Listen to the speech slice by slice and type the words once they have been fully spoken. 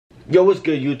Yo, what's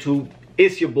good, YouTube?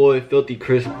 It's your boy Filthy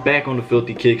Chris back on the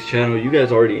Filthy Kicks channel. You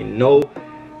guys already know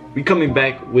we coming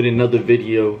back with another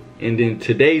video, and in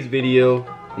today's video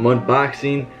I'm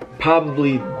unboxing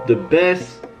probably the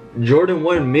best Jordan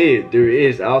 1 mid there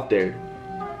is out there.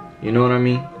 You know what I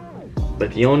mean?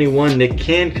 But the only one that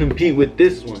can compete with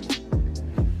this one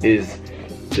is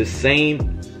the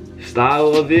same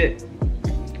style of it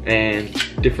and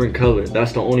different color.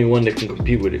 That's the only one that can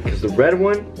compete with it, because the red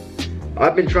one,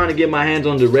 I've been trying to get my hands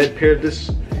on the red pair of this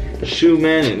shoe,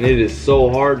 man, and it is so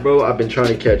hard, bro. I've been trying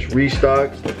to catch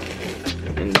restocks,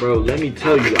 and bro, let me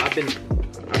tell you, I've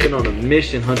been on a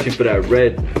mission hunting for that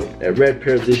red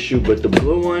pair of this shoe. But the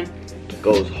blue one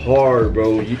goes hard,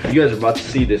 bro. You guys are about to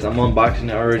see this. I'm unboxing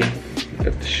it already.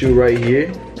 Got the shoe right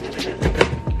here.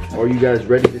 Are you guys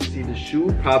ready to see the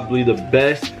shoe? Probably the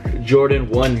best Jordan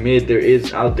 1 mid there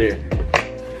is out there.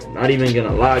 Not even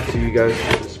gonna lie to you guys,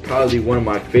 it's probably one of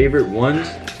my favorite ones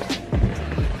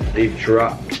they've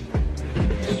dropped.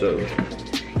 So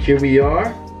here we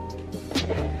are.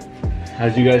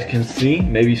 As you guys can see,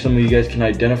 maybe some of you guys can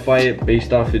identify it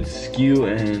based off its SKU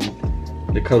and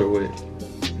the colorway.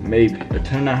 Maybe a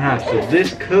 10.5. So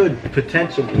this could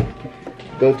potentially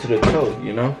go to the toe,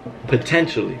 you know?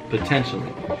 Potentially.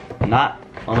 Not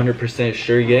 100%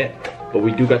 sure yet, but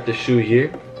we do got the shoe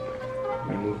here.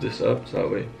 Let me move this up so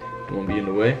that way it won't be in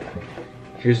the way.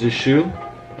 Here's the shoe.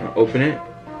 I'll open it.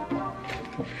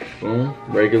 Boom.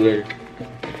 Regular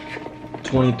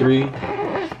 23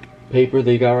 paper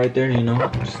they got right there, you know.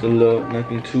 Just a little,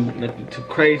 nothing too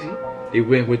crazy. They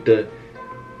went with the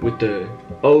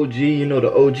OG, you know,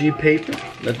 the OG paper.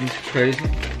 Nothing too crazy.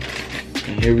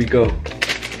 And here we go.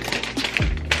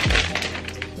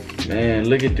 Man,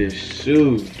 look at this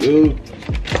shoe, dude.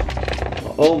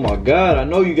 Oh my god, I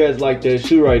know you guys like that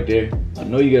shoe right there. I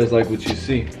know you guys like what you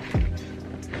see.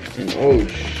 And oh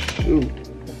shoot.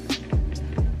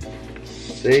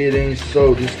 Say it ain't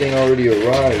so, this thing already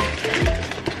arrived.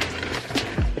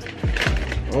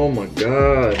 Oh my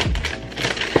god.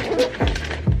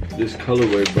 This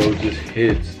colorway, bro, just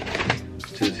hits.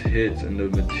 And the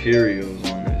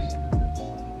materials on this.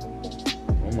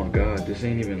 Oh my god, this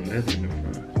ain't even leather in the front.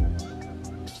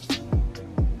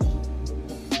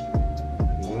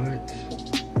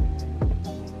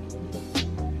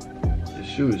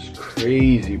 Shoe is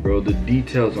crazy, bro. The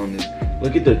details on this,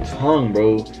 look at the tongue,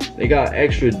 bro. They got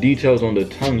extra details on the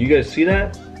tongue. You guys see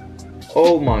that?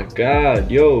 Oh my god,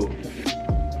 yo,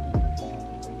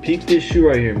 peep this shoe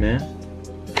right here, man.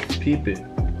 Peep it.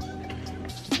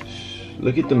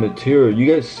 Look at the material.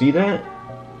 You guys see that?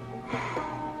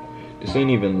 This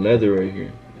ain't even leather right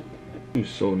here. It's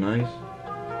so nice.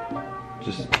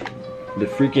 Just the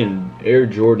freaking Air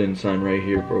Jordan sign right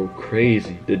here, bro.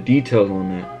 Crazy. The details on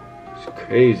that, it's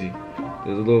crazy.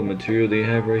 There's a little material they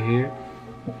have right here.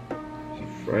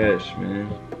 It's fresh,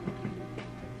 man.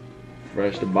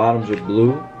 Fresh. The bottoms are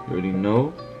blue. You already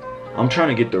know. I'm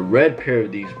trying to get the red pair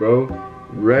of these, bro.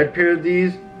 Red pair of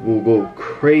these will go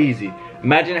crazy.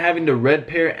 Imagine having the red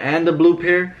pair and the blue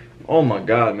pair. Oh my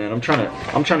god, man. I'm trying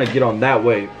to get on that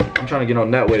wave.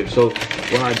 So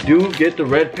when I do get the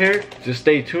red pair, just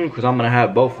stay tuned, because I'm gonna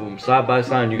have both of them side by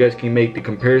side, and you guys can make the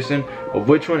comparison of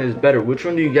which one is better. Which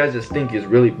one do you guys just think is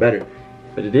really better?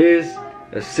 But it is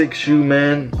a sick shoe,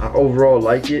 man. I overall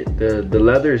like it. The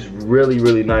leather is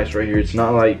really nice right here. It's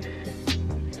not like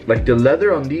the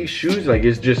leather on these shoes, like,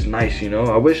 it's just nice, you know.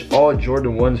 I wish all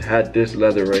Jordan 1s had this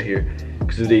leather right here,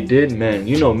 because if they did, man,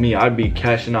 you know me, I'd be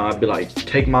cashing out. I'd be like,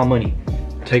 take my money,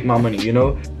 you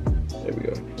know. There we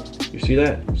go. You see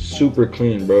that? Super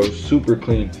clean, bro. Super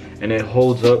clean. And it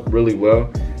holds up really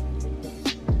well.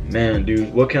 Man,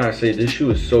 dude, what can I say? This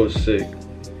shoe is so sick.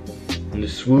 And the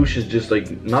swoosh is just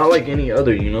like, not like any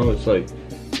other, you know? It's like,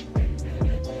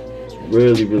 it's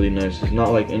really nice. It's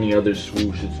not like any other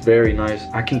swoosh. It's very nice.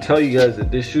 I can tell you guys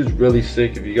that this shoe is really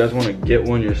sick. If you guys want to get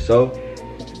one yourself,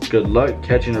 good luck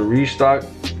catching a restock.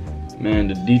 Man,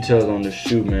 the details on the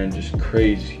shoe, man, just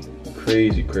crazy.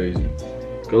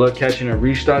 Good luck catching a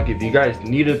restock. If you guys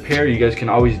need a pair, you guys can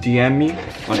always DM me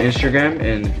on Instagram,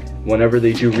 and whenever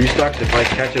they do restocks, if I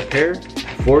catch a pair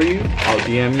for you, I'll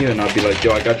DM you and I'll be like,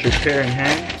 yo, I got your pair in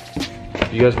hand.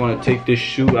 If you guys want to take this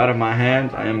shoe out of my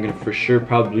hands, I am gonna for sure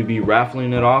probably be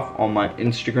raffling it off on my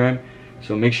Instagram.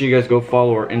 So make sure you guys go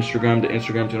follow our Instagram. The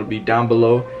Instagram's gonna be down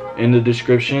below in the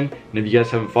description. And if you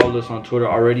guys haven't followed us on Twitter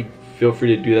already, feel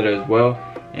free to do that as well.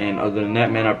 And other than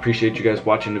that, man, I appreciate you guys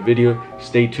watching the video.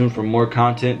 Stay tuned for more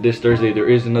content. This Thursday there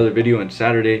is another video, and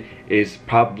Saturday is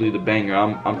probably the banger.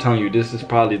 I'm telling you, this is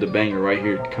probably the banger right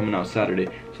here coming out Saturday.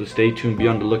 So stay tuned, be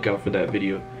on the lookout for that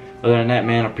video. Other than that,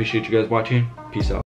 man, I appreciate you guys watching. Peace out.